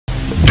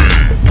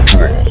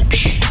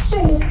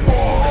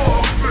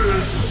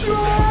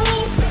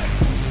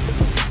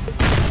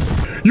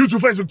YouTube,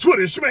 Facebook,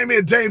 Twitter, it's your main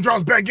man Daym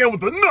Drops back in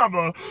with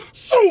another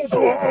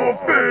super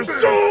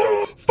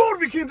official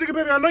Foodie King Digger,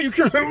 baby. I know you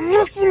can't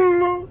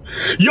listen.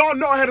 Y'all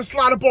know I had to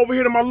slide up over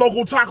here to my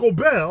local Taco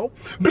Bell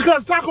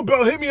because Taco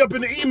Bell hit me up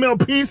in the email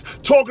piece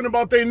talking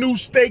about their new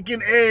steak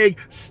and egg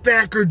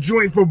stacker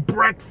joint for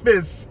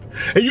breakfast.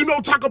 And you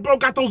know Taco Bell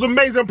got those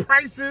amazing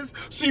prices,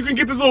 so you can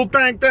get this little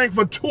thing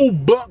for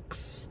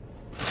 $2.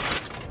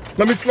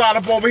 Let me slide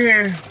up over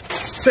here and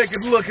take a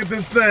look at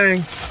this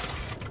thing.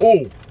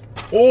 Oh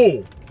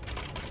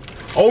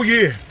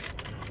yeah.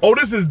 Oh,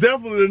 this is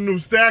definitely the new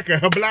stacker.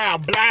 Blah,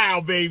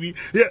 blah, baby.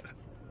 Yeah.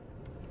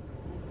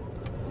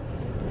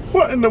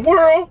 What in the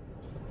world?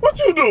 What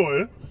you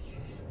doing?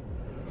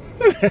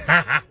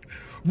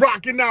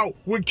 Rocking out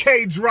with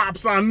K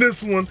drops on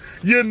this one.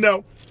 You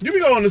know, you be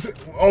going this.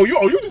 Oh,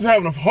 you just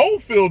having a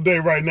whole field day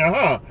right now,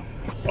 huh?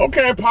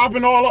 Okay,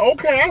 popping all.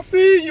 Okay, I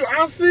see you.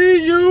 I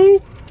see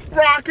you.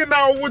 Rocking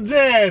out with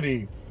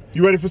Daddy.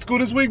 You ready for school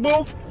this week,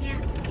 boo?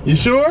 Yeah. You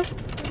sure?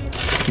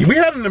 We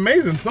had an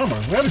amazing summer.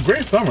 We had a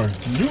great summer.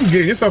 You can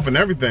get yourself in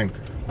everything.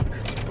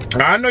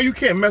 I know you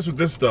can't mess with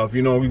this stuff,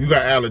 you know, you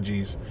got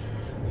allergies.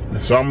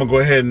 So I'm gonna go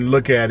ahead and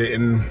look at it,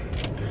 and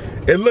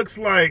it looks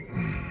like,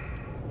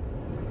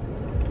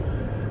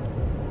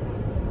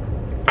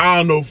 I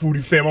don't know,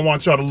 Foodie Fam, I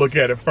want y'all to look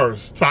at it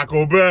first.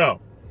 Taco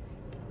Bell.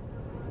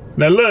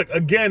 Now look,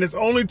 again, it's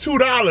only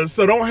 $2,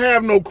 so don't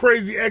have no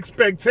crazy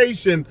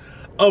expectation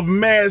of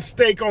mad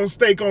steak on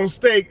steak on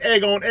steak,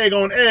 egg on egg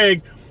on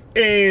egg,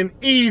 and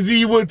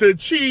easy with the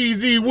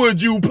cheesy, would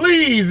you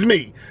please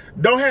me?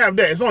 Don't have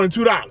that. It's only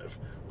 $2.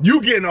 You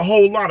getting a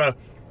whole lot of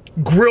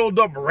grilled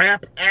up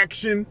wrap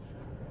action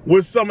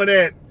with some of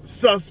that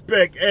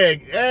suspect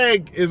egg.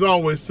 Egg is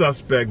always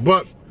suspect,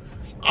 but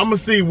I'm gonna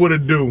see what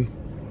it do.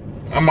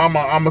 I'm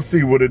gonna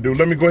see what it do.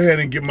 Let me go ahead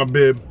and get my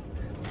bib.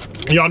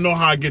 Y'all know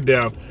how I get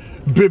down.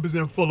 Bib is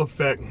in full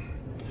effect.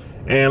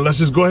 And let's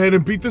just go ahead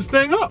and beat this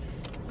thing up.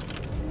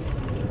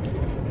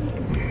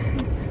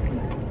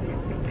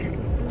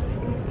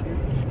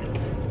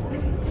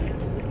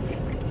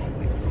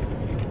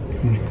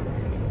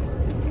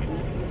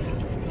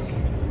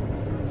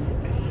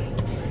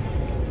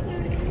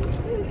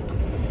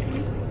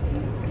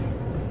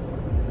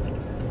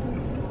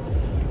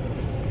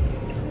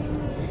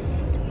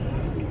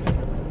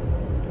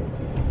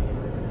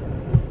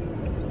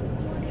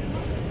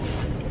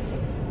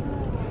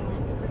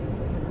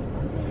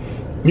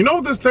 You know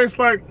what this tastes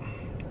like?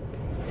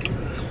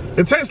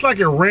 It tastes like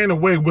it ran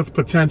away with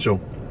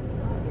potential.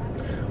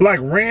 Like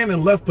ran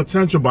and left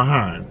potential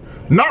behind.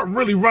 Not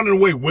really running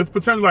away with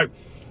potential.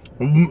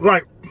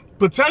 Like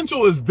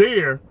potential is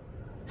there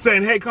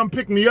saying, hey, come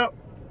pick me up.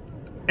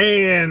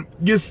 And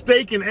your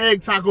steak and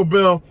egg Taco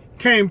Bell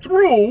came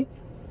through,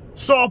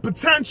 saw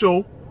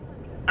potential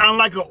on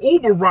like an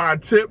Uber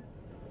ride tip,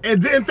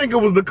 and didn't think it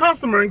was the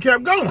customer and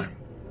kept going.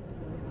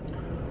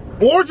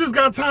 Or just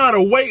got tired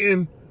of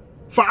waiting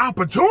for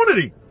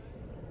opportunity,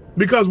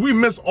 because we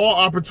miss all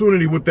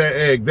opportunity with that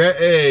egg.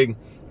 That egg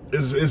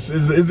is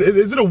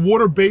it a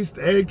water-based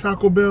egg,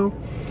 Taco Bell?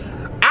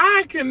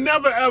 I can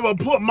never ever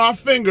put my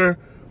finger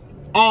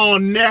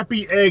on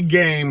nappy egg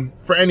game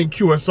for any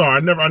QSR. I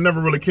never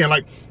really can.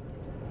 Like,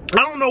 I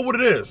don't know what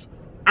it is.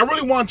 I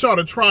really want y'all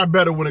to try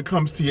better when it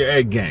comes to your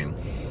egg game.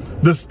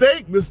 The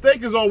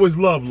steak is always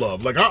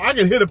love. Like I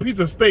can hit a piece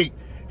of steak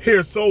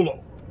here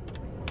solo.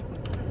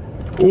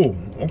 Ooh,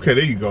 okay,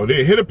 there you go.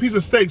 There, hit a piece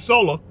of steak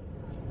solo.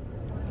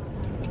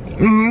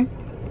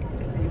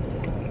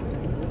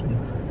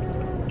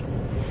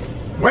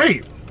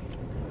 Wait.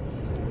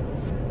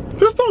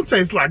 This don't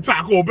taste like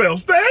Taco Bell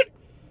steak.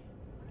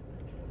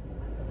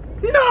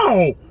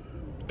 No.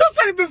 This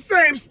ain't the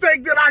same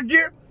steak that I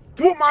get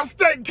with my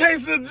steak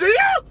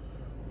quesadilla.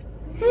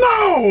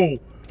 No.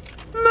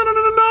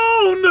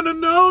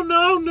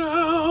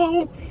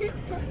 No.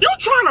 You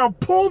trying to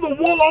pull the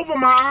wool over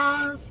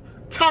my eyes,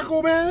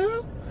 Taco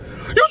Bell?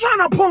 You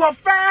trying to pull a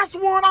fast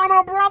one on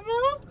a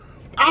brother?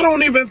 I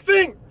don't even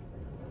think.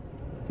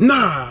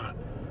 Nah.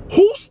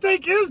 Whose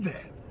steak is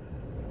that?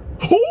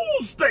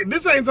 Whose steak?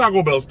 This ain't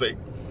Taco Bell steak.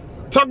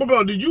 Taco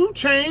Bell, did you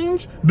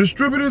change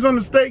distributors on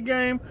the steak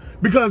game?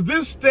 Because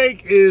this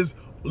steak is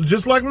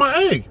just like my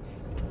egg.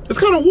 It's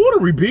kind of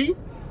watery, B.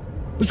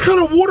 It's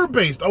kind of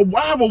water-based. I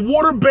have a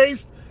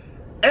water-based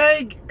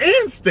egg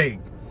and steak.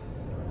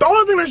 The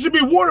only thing that should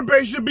be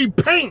water-based should be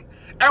paint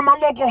at my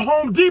local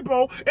Home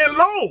Depot and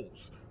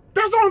Lowe's.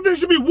 That's the only thing that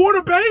should be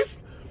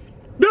water-based.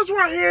 This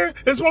right here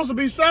is supposed to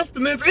be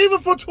sustenance, even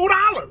for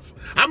 $2.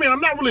 I mean,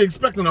 I'm not really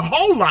expecting a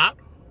whole lot,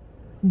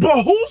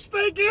 but whose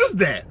steak is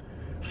that?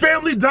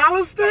 Family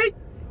Dollar steak?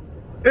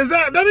 Is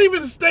that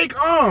even steak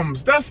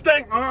arms? That's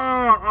steak,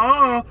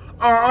 no.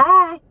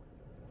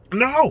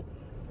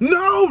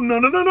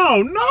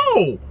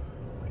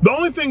 The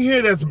only thing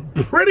here that's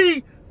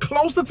pretty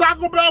close to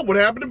Taco Bell would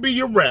happen to be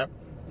your wrap,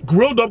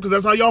 grilled up, because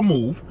that's how y'all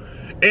move,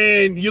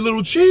 and your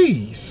little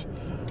cheese.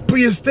 But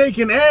your steak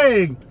and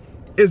egg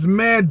is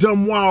mad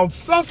dumb wild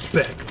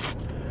suspect.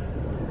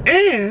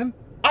 And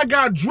I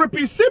got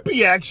drippy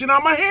sippy action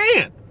on my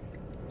hand.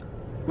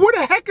 Where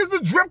the heck is the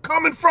drip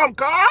coming from,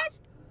 cuz?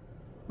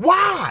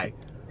 Why?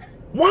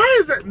 Why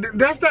is that?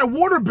 That's that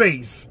water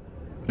base.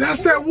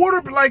 That's that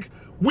water, like,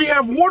 we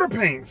have water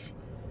paints.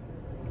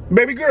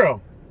 Baby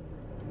girl.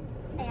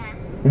 Yeah.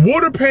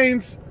 Water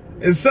paints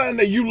is something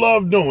that you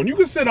love doing. You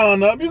can sit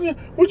on up. You can,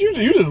 what you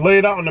do? You just lay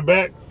it out in the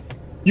back.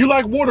 You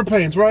like water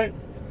paints, right?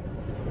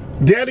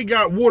 Daddy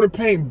got water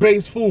paint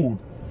based food.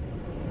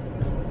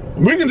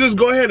 We can just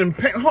go ahead and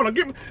paint. Hold on,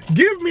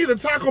 give me the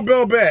Taco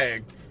Bell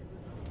bag.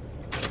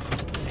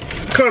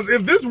 Cause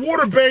if this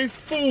water based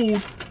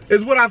food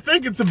is what I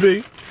think it to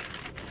be,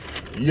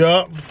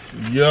 yup.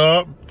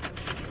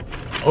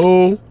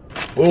 Oh.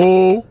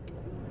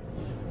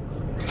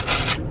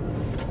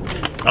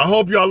 I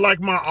hope y'all like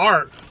my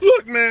art.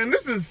 Look, man,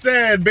 this is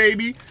sad,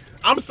 baby.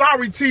 I'm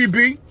sorry,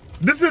 TB.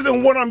 This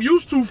isn't what I'm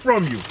used to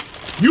from you.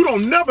 You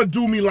don't never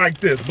do me like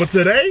this. But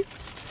today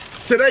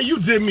you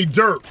did me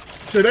dirt.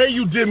 Today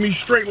you did me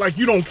straight, like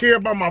you don't care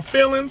about my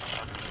feelings.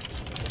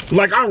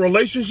 Like our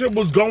relationship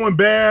was going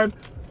bad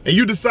and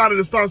you decided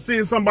to start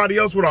seeing somebody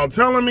else without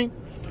telling me.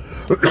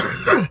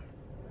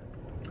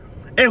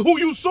 And who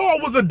you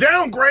saw was a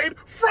downgrade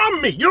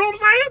from me. You know what I'm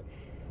saying?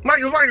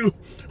 Like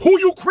who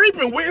you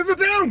creeping with is a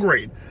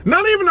downgrade,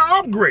 not even an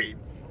upgrade.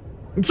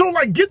 So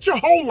like, get your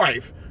whole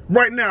life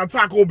right now,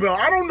 Taco Bell.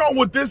 I don't know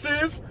what this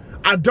is.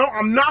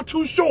 I'm not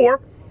too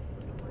sure,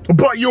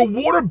 but your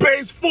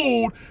water-based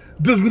food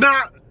does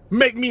not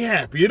make me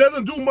happy. It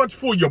doesn't do much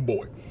for your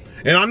boy.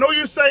 And I know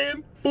you're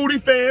saying,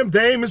 Foodie Fam,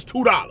 Daym is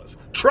 $2.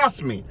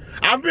 Trust me,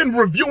 I've been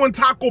reviewing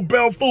Taco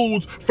Bell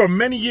foods for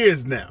many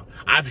years now.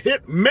 I've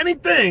hit many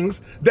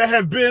things that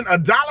have been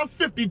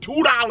 $1.50,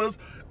 $2,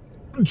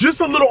 just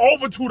a little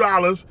over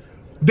 $2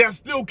 that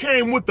still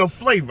came with the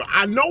flavor.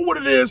 I know what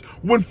it is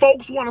when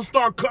folks want to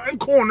start cutting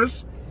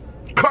corners,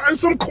 cutting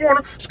some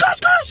corner,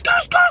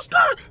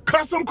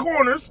 cut some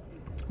corners,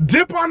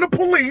 dip on the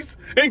police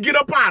and get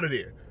up out of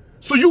there.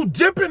 So you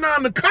dipping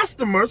on the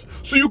customers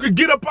so you could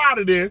get up out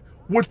of there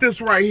with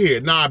this right here.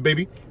 Nah,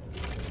 baby,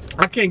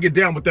 I can't get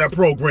down with that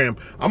program.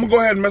 I'm gonna go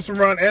ahead and mess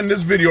around and end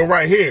this video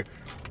right here.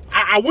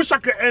 I wish I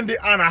could end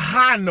it on a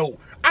high note.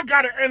 I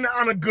gotta end it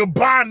on a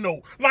goodbye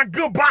note. Like,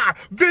 goodbye,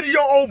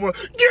 video over,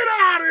 get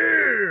out of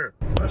here.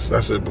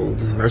 That's it, boo.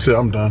 That's it,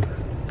 I'm done.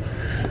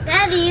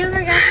 Daddy, you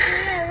forgot to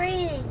do a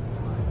rating.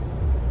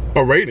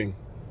 A rating?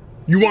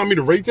 You want me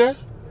to rate that?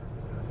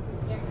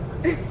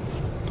 Yes.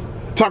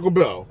 Taco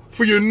Bell,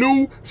 for your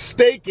new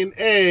steak and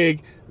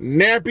egg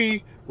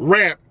nappy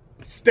wrap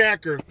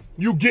stacker,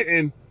 you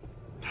getting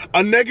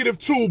a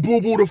 -2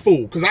 boo-boo the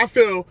fool. Cause I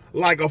feel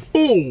like a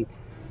fool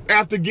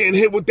after getting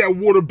hit with that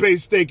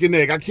water-based steak and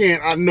egg. I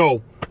can't,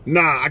 no.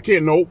 Nah, I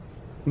can't, nope.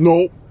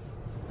 No.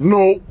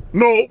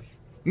 What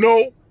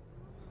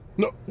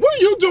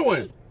are you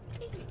doing?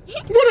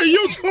 What are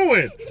you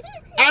doing?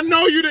 I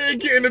know you didn't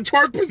get in the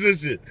twerk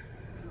position.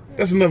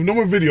 That's enough, no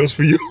more videos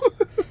for you.